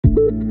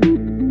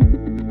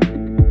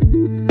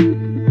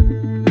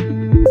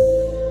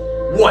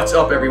What's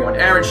up everyone,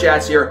 Aaron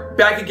Schatz here,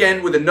 back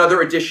again with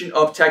another edition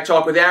of Tech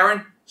Talk with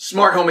Aaron,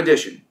 Smart Home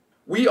Edition.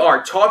 We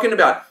are talking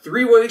about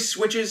three-way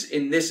switches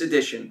in this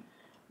edition.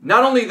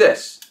 Not only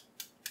this,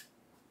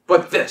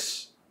 but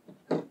this,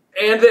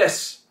 and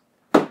this,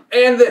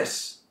 and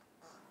this.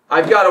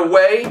 I've got a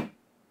way,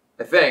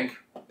 I think,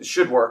 this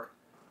should work,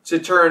 to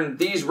turn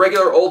these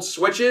regular old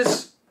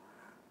switches,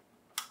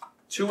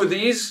 two of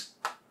these,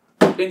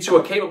 into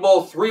a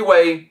capable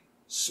three-way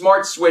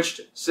smart switched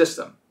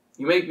system.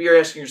 You may be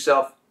asking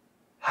yourself,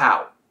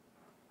 how?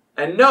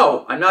 And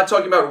no, I'm not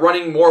talking about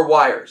running more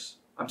wires.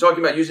 I'm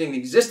talking about using the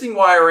existing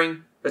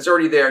wiring that's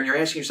already there, and you're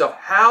asking yourself,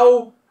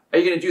 how are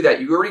you going to do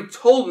that? You already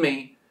told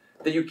me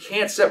that you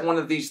can't set one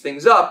of these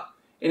things up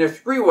in a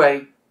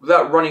three-way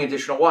without running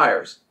additional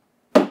wires.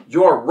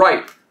 You're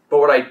right, but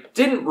what I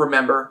didn't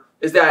remember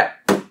is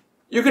that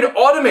you can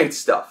automate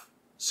stuff.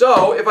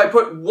 So if I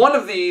put one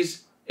of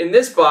these in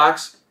this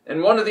box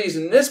and one of these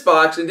in this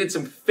box and did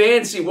some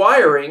fancy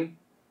wiring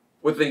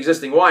with the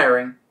existing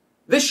wiring,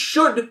 this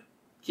should,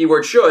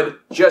 keyword should,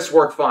 just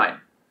work fine.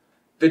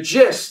 The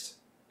gist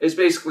is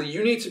basically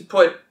you need to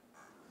put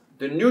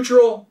the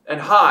neutral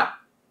and hot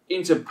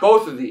into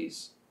both of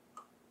these.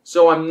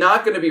 So I'm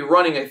not going to be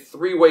running a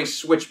three-way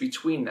switch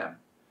between them.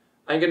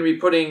 I'm going to be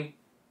putting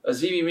a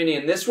ZBMini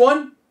in this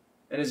one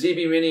and a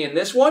ZBMini in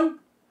this one.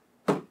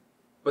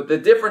 But the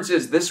difference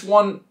is this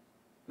one,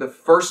 the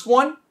first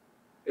one,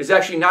 is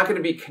actually not going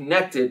to be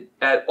connected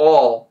at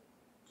all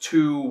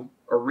to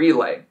a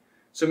relay.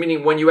 So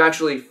meaning when you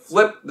actually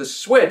flip the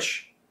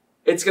switch,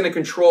 it's going to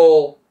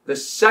control the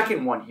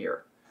second one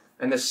here.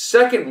 And the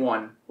second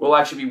one will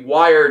actually be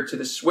wired to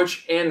the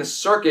switch and the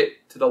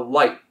circuit to the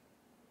light.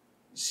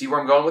 You see where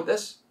I'm going with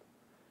this?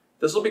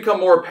 This will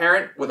become more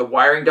apparent with a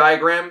wiring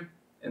diagram,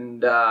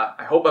 and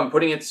I hope I'm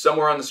putting it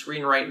somewhere on the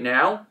screen right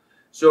now.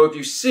 So if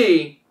you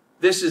see,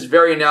 this is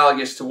very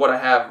analogous to what I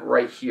have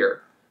right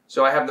here.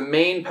 So I have the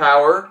main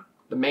power,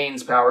 the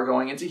mains power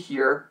going into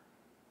here,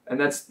 and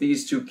that's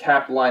these two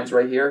capped lines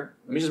right here.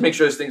 Let me just make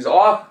sure this thing's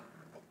off.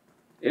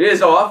 It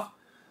is off.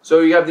 So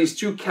you have these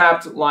two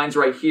capped lines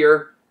right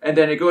here, and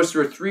then it goes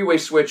through a three-way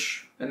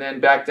switch and then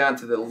back down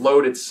to the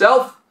load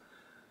itself.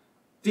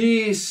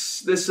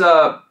 This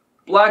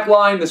black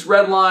line, this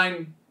red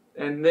line,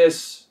 and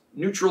this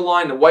neutral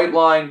line, the white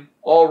line,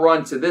 all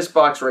run to this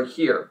box right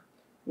here.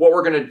 What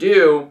we're going to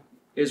do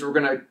is we're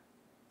going to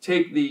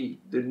take the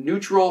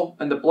neutral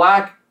and the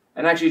black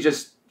and actually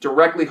just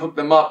directly hook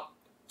them up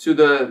to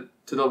the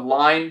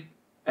line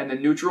and the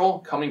neutral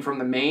coming from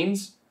the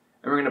mains,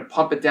 and we're going to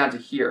pump it down to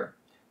here.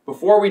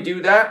 Before we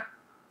do that,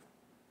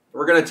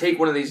 we're going to take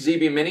one of these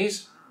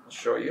ZBMinis. I'll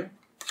show you.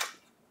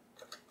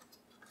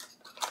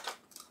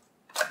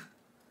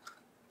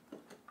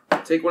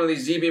 Take one of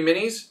these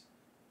ZBMinis,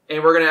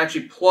 and we're going to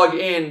actually plug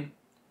in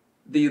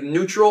the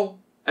neutral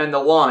and the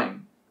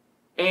line.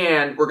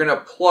 And we're going to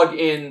plug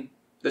in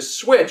the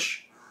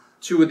switch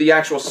to the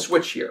actual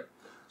switch here.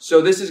 So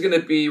this is going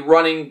to be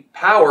running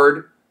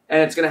powered,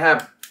 and it's going to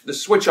have the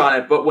switch on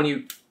it, but when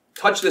you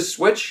touch this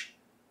switch,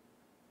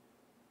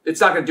 it's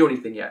not going to do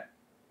anything yet.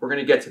 We're going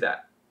to get to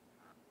that.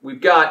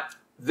 We've got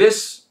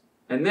this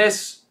and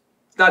this.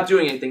 It's not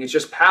doing anything. It's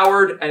just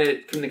powered, and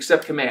it can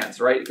accept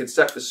commands, right? It can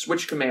accept the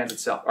switch commands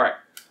itself. All right,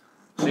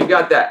 so you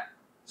got that.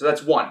 So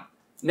that's one.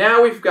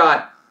 Now we've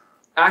got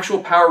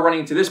actual power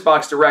running to this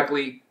box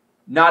directly,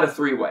 not a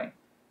three-way.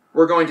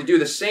 We're going to do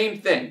the same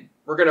thing.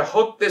 We're going to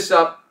hook this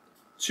up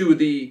to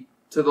the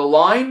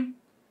line,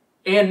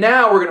 and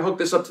now we're going to hook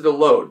this up to the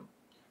load.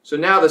 So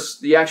now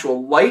the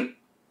actual light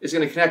is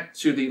going to connect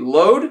to the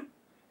load,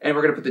 and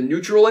we're going to put the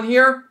neutral in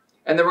here,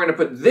 and then we're going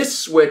to put this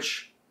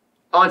switch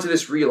onto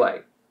this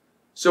relay.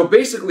 So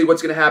basically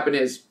what's going to happen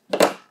is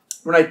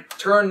when I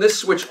turn this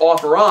switch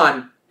off or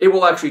on, it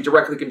will actually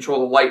directly control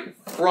the light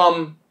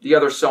from the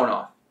other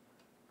Sonoff.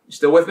 You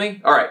still with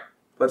me? All right,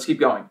 let's keep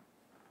going.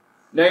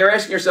 Now you're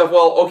asking yourself,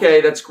 well, okay,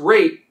 that's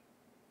great,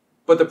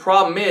 but the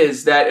problem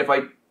is that if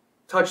I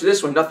touch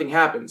this one, nothing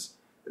happens.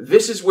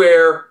 This is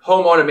where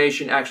home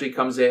automation actually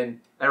comes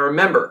in. And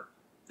remember,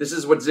 this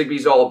is what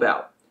Zigbee's all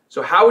about.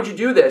 So how would you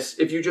do this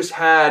if you just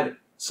had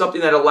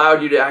something that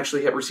allowed you to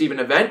actually receive an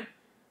event?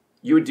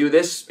 You would do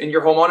this in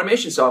your home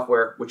automation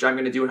software, which I'm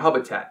going to do in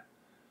Habitat.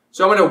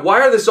 So I'm going to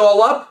wire this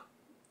all up,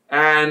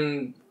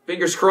 and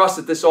fingers crossed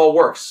that this all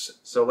works.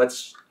 So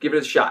let's give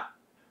it a shot.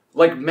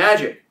 Like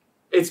magic,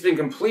 it's been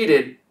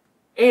completed,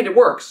 and it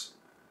works.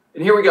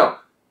 And here we go.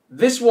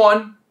 This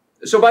one,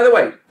 so by the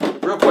way,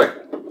 real quick,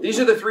 these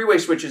are the three-way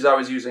switches I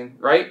was using,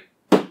 right?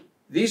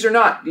 These are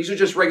not. These are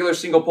just regular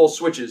single-pole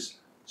switches.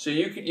 So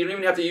you don't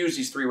even have to use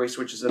these three-way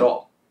switches at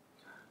all.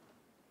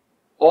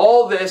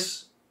 All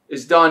this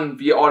is done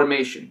via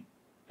automation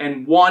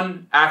and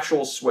one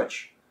actual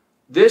switch.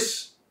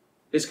 This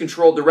is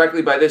controlled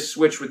directly by this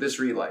switch with this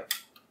relay.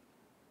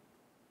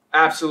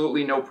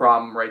 Absolutely no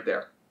problem right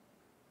there.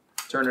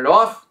 Turn it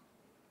off,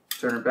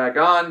 turn it back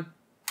on.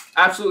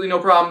 Absolutely no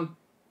problem.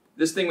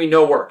 This thing we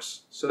know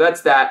works. So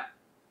that's that.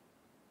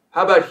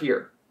 How about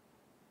here?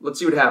 Let's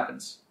see what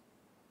happens.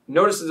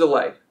 Notice the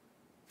delay.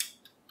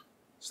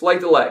 Slight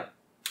delay.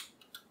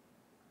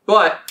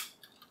 but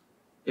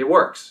it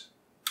works.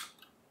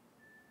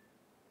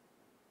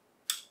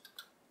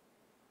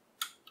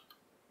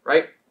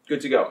 Right?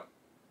 Good to go.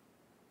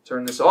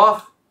 Turn this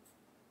off,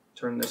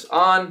 turn this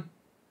on,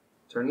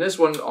 turn this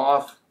one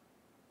off,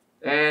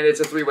 and it's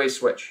a three-way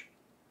switch.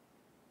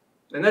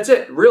 And that's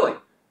it, really.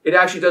 It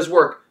actually does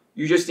work.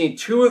 You just need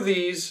 2 of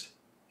these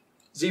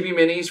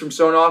ZBMinis from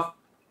Sonoff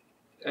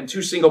and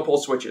 2 single pole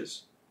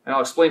switches. And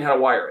I'll explain how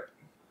to wire it.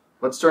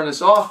 Let's turn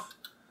this off.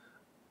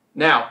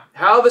 Now,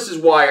 how this is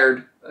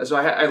wired, so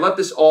I left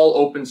this all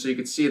open so you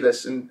could see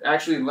this. And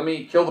actually, let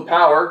me kill the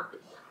power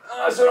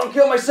so I don't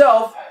kill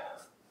myself.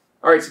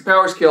 All right, so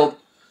power's killed.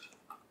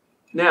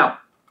 Now,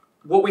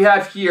 what we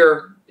have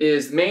here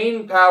is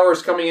main power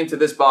is coming into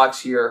this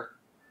box here,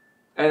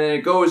 and then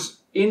it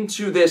goes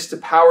into this to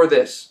power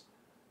this.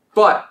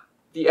 But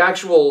the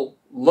actual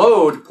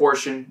load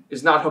portion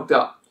is not hooked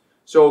up.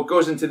 So it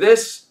goes into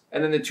this,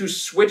 and then the 2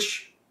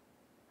 switch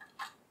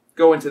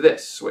go into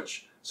this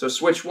switch. So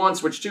switch 1,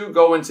 switch 2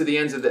 go into the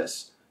ends of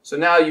this. So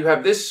now you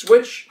have this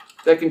switch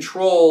that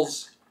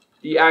controls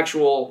the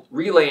actual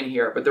relay in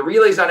here, but the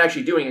relay is not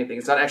actually doing anything.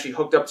 It's not actually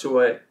hooked up to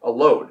a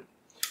load.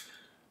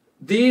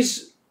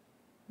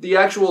 The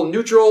actual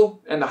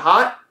neutral and the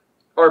hot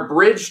are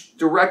bridged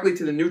directly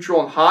to the neutral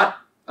and hot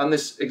on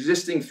this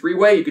existing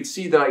 3-way. You could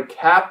see that I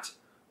capped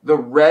the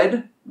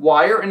red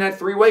wire in that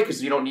 3-way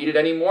because you don't need it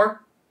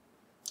anymore.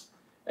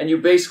 And you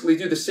basically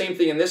do the same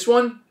thing in this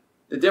one.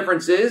 The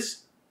difference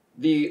is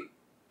the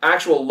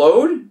actual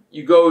load,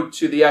 you go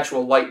to the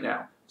actual light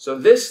now. So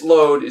this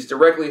load is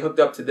directly hooked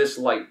up to this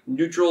light.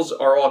 Neutrals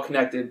are all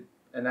connected,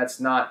 and that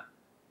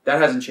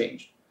hasn't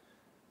changed.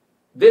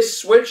 This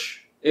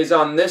switch is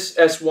on this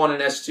S1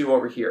 and S2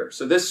 over here.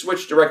 So this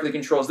switch directly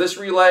controls this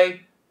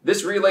relay.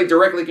 This relay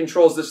directly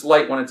controls this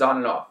light when it's on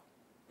and off.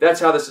 That's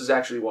how this is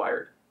actually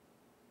wired.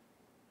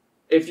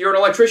 If you're an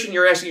electrician,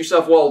 you're asking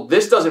yourself, well,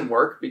 this doesn't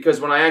work because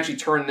when I actually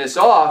turn this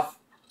off,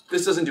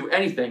 this doesn't do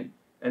anything.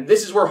 And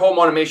this is where home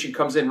automation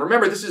comes in.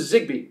 Remember, this is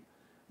Zigbee.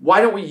 Why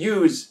don't we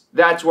use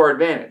that to our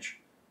advantage?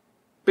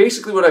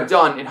 Basically what I've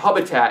done in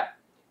Habitat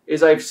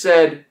is I've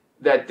said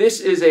that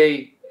this is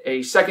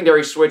a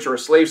secondary switch or a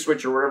slave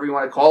switch or whatever you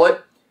want to call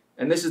it,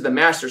 and this is the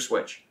master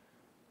switch.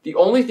 The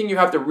only thing you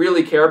have to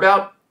really care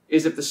about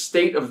is if the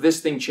state of this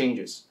thing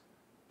changes.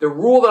 The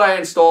rule that I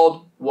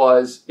installed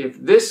was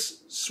if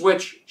this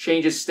switch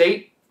changes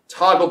state,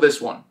 toggle this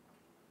one.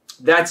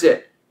 That's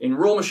it. In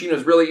Rule Machine,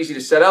 it's really easy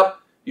to set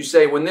up. You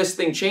say when this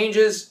thing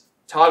changes,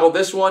 toggle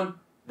this one.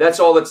 That's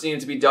all that's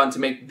needed to be done to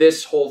make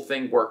this whole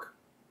thing work.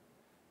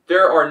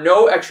 There are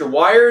no extra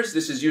wires.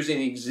 This is using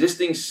the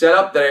existing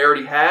setup that I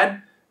already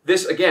had.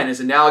 This, again,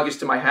 is analogous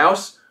to my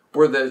house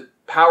where the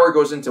power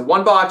goes into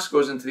one box,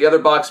 goes into the other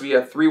box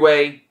via a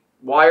 3-way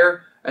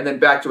wire, and then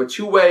back to a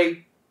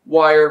 2-way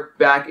wire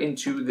back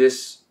into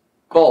this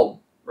bulb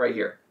right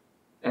here.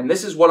 And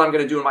this is what I'm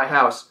going to do in my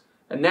house.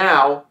 And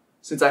now,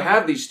 since I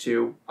have these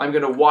 2, I'm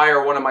going to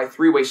wire one of my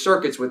 3-way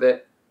circuits with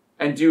it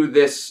and do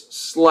this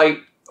slight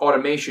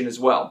automation as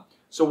well.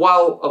 So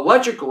while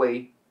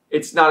electrically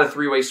it's not a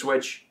 3-way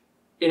switch,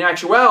 in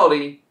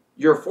actuality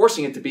you're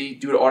forcing it to be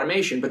due to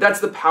automation. But that's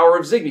the power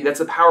of Zigbee. That's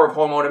the power of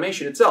home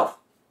automation itself.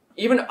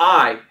 Even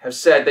I have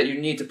said that you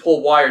need to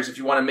pull wires if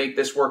you want to make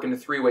this work in a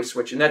 3-way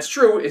switch. And that's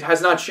true. It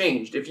has not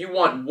changed. If you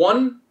want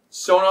one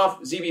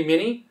Sonoff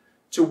ZBMini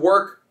to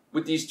work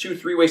with these 2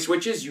 3-way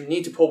switches, you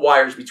need to pull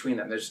wires between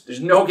them.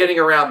 There's no getting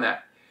around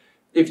that.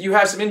 If you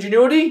have some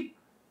ingenuity,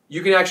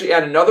 you can actually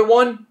add another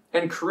one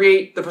and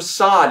create the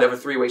facade of a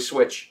 3-way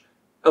switch.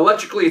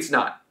 Electrically, it's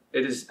not.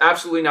 It is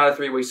absolutely not a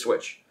 3-way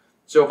switch.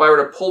 So if I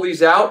were to pull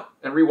these out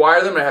and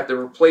rewire them, I have to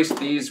replace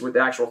these with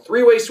actual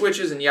 3-way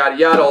switches and yada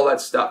yada, all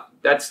that stuff.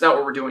 That's not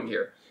what we're doing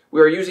here.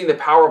 We are using the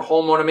power of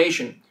home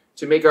automation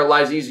to make our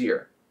lives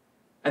easier.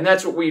 And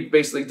that's what we've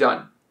basically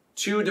done.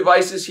 2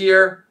 devices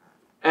here,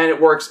 and it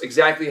works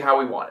exactly how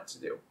we want it to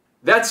do.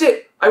 That's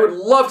it. I would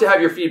love to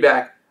have your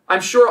feedback.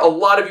 I'm sure a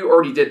lot of you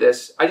already did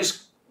this. I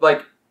just,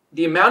 like,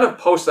 the amount of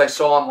posts I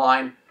saw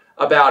online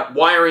about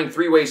wiring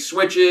 3-way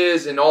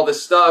switches and all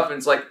this stuff, and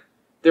it's like,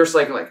 they're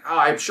like, oh,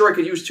 I'm sure I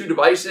could use 2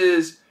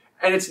 devices.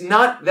 And it's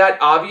not that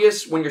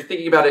obvious when you're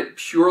thinking about it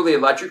purely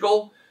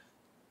electrical.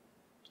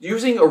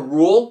 Using a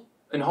rule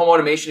in home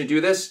automation to do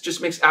this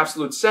just makes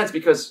absolute sense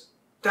because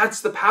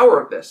that's the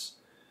power of this.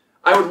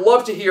 I would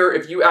love to hear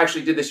if you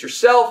actually did this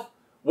yourself.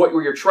 What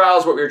were your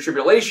trials? What were your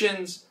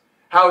tribulations?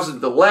 How's the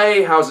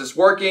delay? How's this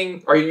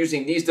working? Are you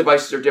using these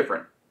devices or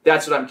different?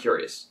 That's what I'm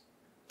curious.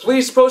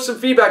 Please post some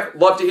feedback.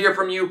 Love to hear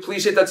from you.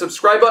 Please hit that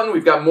subscribe button.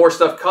 We've got more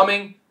stuff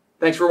coming.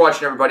 Thanks for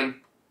watching, everybody.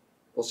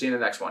 We'll see you in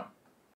the next one.